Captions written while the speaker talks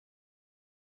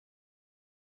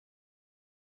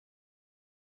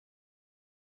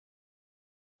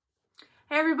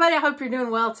Hey everybody, I hope you're doing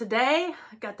well today.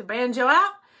 I got the banjo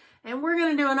out and we're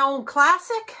going to do an old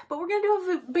classic, but we're going to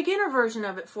do a beginner version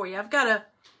of it for you. I've got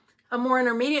a more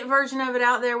intermediate version of it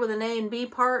out there with an A and B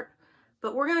part,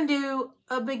 but we're going to do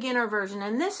a beginner version,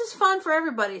 and this is fun for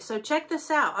everybody, so check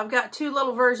this out. I've got two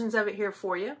little versions of it here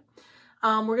for you.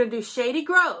 We're going to do Shady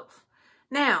Grove.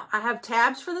 Now, I have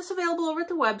tabs for this available over at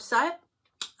the website.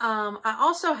 I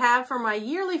also have, for my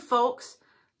yearly folks,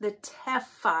 the TEF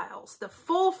files, the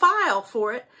full file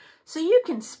for it, so you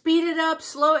can speed it up,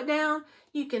 slow it down.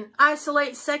 You can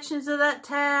isolate sections of that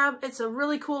tab. It's a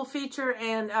really cool feature,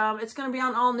 and it's going to be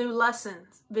on all new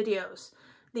lessons videos,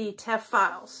 the TEF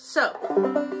files. So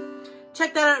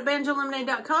check that out at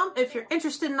banjolemonade.com if you're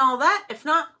interested in all that. If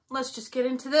not, let's just get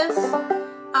into this.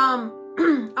 I'm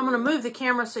going to move the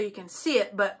camera so you can see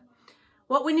it, but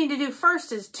what we need to do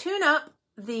first is tune up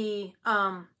the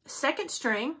second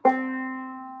string.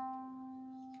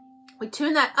 We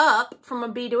tune that up from a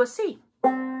B to a C.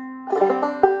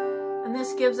 And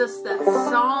this gives us that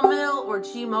sawmill or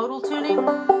G modal tuning.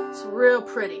 It's real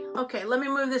pretty. Okay, let me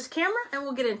move this camera and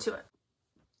we'll get into it.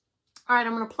 All right,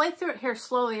 I'm going to play through it here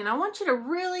slowly, and I want you to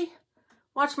really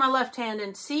watch my left hand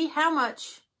and see how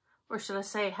much, or should I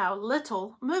say how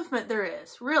little, movement there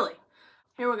is. Really.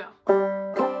 Here we go.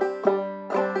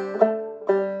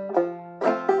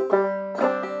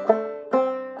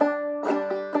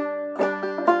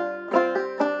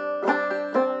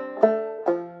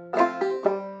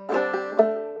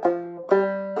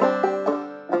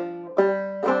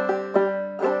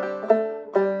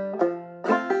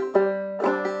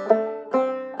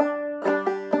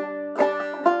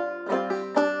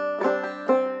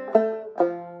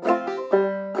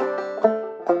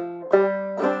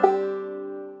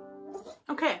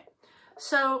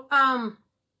 So,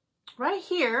 right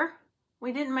here,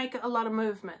 we didn't make a lot of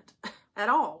movement at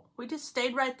all. We just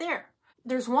stayed right there.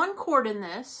 There's one chord in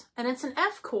this, and it's an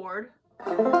F chord,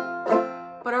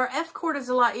 but our F chord is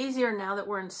a lot easier now that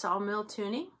we're in Sawmill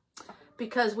Tuning,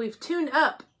 because we've tuned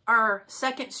up our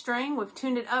second string. We've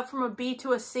tuned it up from a B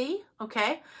to a C,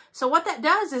 okay? So what that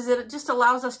does is it just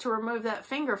allows us to remove that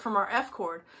finger from our F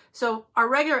chord. So our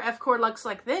regular F chord looks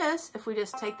like this. If we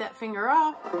just take that finger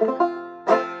off,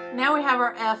 now we have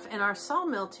our F in our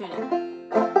Sawmill Tuning,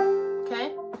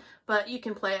 okay? But you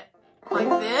can play it like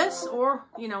this, or,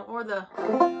 you know, or the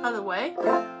other way,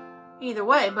 either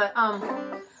way. But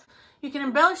you can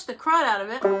embellish the crud out of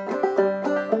it.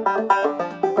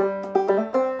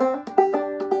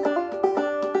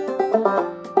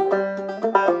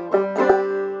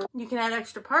 You can add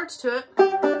extra parts to it.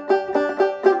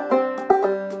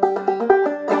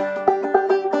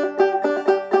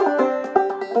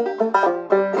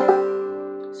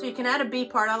 Add a B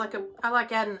part. I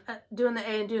like adding doing the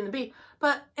A and doing the B.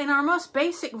 But in our most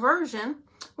basic version,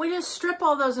 we just strip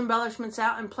all those embellishments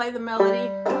out and play the melody,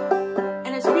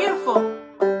 and it's beautiful.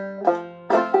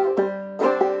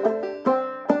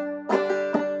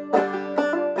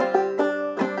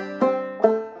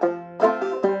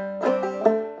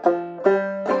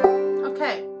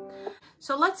 Okay,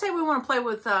 so let's say we want to play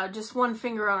with just one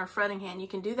finger on our fretting hand. You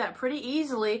can do that pretty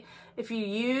easily if you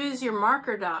use your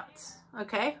marker dots.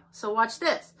 Okay, so watch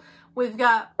this. We've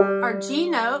got our G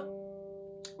note,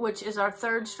 which is our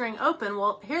third string open.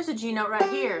 Well, here's a G note right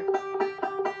here.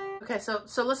 Okay, so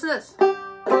listen to this.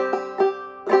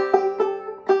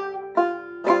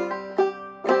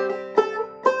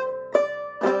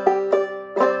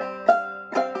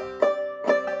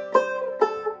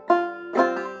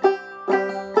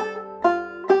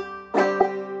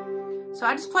 So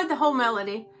I just played the whole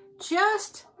melody,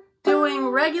 just doing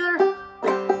regular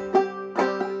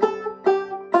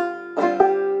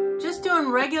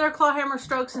clawhammer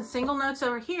strokes and single notes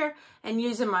over here, and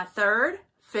using my 3rd,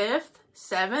 5th,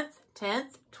 7th,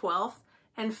 10th, 12th,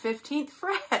 and 15th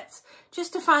frets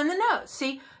just to find the notes.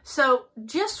 See, so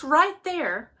just right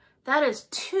there, that is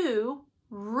two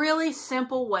really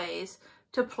simple ways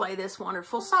to play this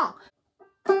wonderful song.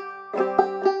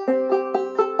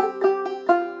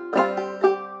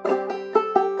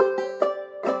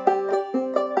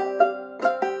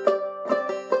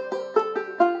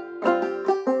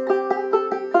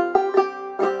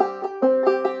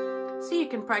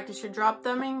 Practice your drop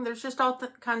thumbing. There's just all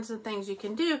kinds of things you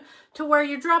can do to where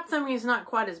your drop thumbing is not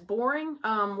quite as boring,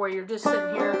 where you're just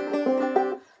sitting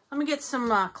here. Let me get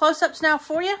some close-ups now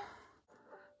for you.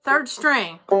 3rd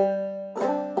string.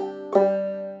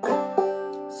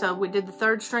 So we did the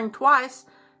 3rd string twice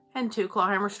and 2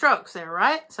 clawhammer strokes there,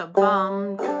 right? So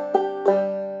bum.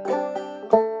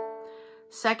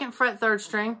 2nd fret 3rd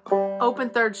string, open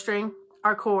 3rd string,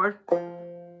 our chord,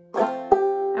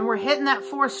 and we're hitting that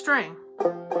 4th string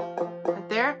right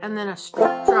there, and then a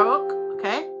stroke,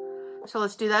 okay? So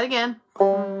let's do that again.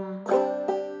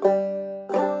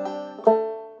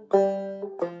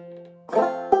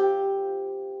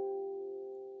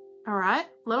 All right,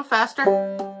 a little faster.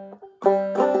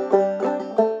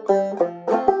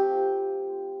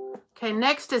 Okay,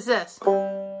 next is this.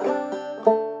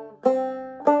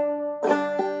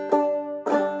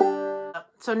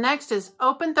 So next is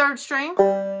open 3rd string,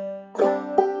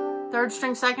 3rd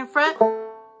string 2nd fret,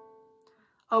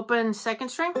 open 2nd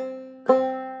string,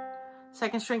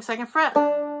 2nd string 2nd fret.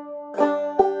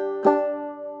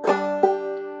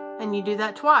 And you do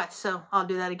that twice, so I'll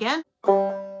do that again.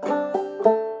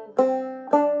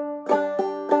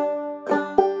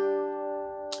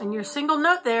 And your single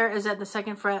note there is at the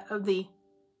 2nd fret of the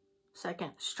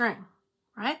 2nd string,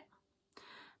 right?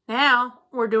 Now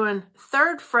we're doing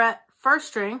 3rd fret, 1st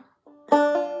string.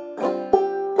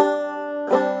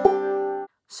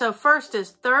 So first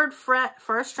is 3rd fret,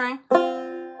 1st string.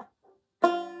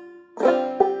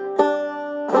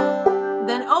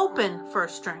 Then open 1st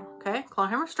string, okay?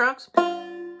 Clawhammer strokes.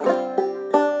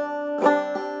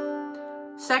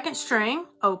 2nd string,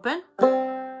 open.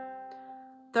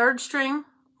 3rd string,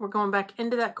 we're going back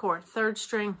into that chord. 3rd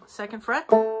string, 2nd fret.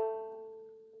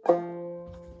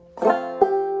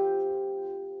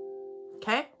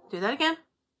 Okay, do that again.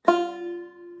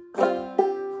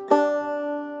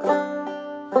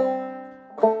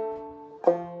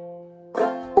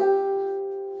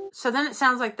 So then it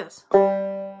sounds like this.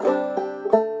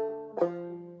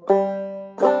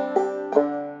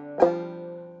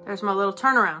 There's my little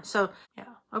turnaround. So yeah,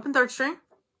 open 3rd string.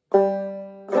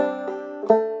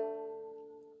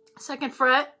 2nd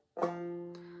fret.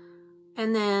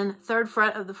 And then 3rd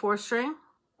fret of the 4th string.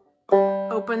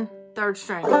 Open 3rd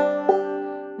string.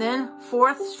 Then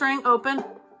 4th string open.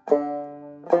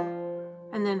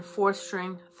 And then 4th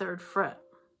string 3rd fret.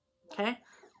 Okay?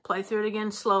 Play through it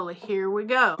again slowly. Here we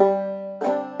go.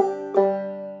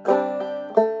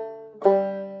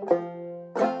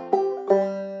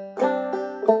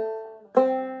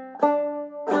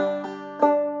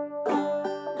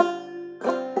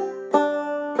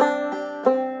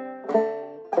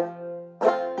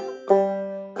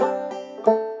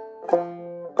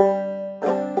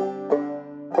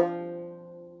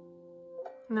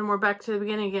 And then we're back to the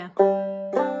beginning again.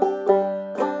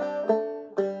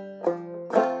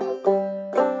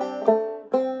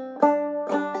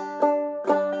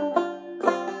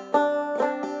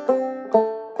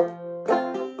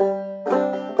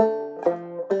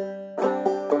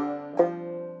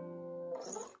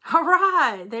 All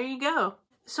right, there you go.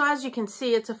 So as you can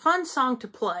see, it's a fun song to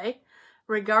play,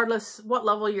 regardless what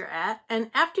level you're at.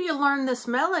 And after you learn this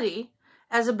melody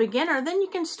as a beginner, then you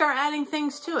can start adding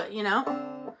things to it, you know?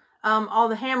 All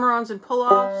the hammer-ons and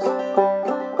pull-offs.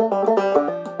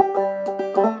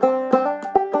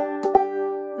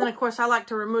 Then, of course, I like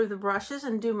to remove the brushes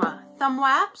and do my thumb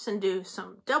whaps and do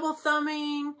some double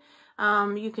thumbing.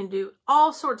 You can do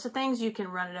all sorts of things. You can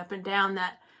run it up and down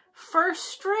that 1st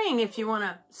string if you want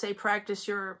to, say, practice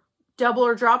your double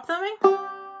or drop thumbing.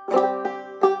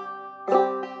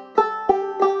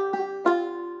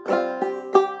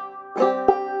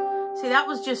 See, that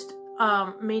was just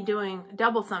me doing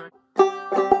double thumbing.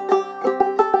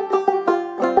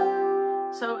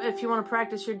 So if you want to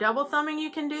practice your double thumbing,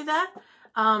 you can do that.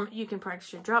 You can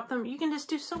practice your drop thumb. You can just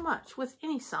do so much with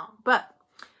any song. But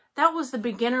that was the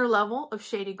beginner level of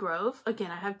Shady Grove.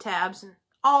 Again, I have tabs and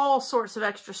all sorts of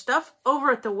extra stuff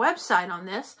over at the website on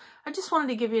this. I just wanted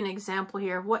to give you an example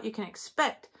here of what you can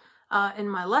expect in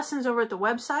my lessons over at the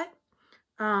website.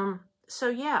 So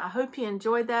yeah, I hope you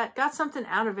enjoyed that, got something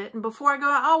out of it. And before I go,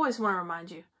 I always want to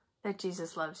remind you that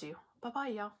Jesus loves you. Bye-bye,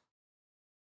 y'all.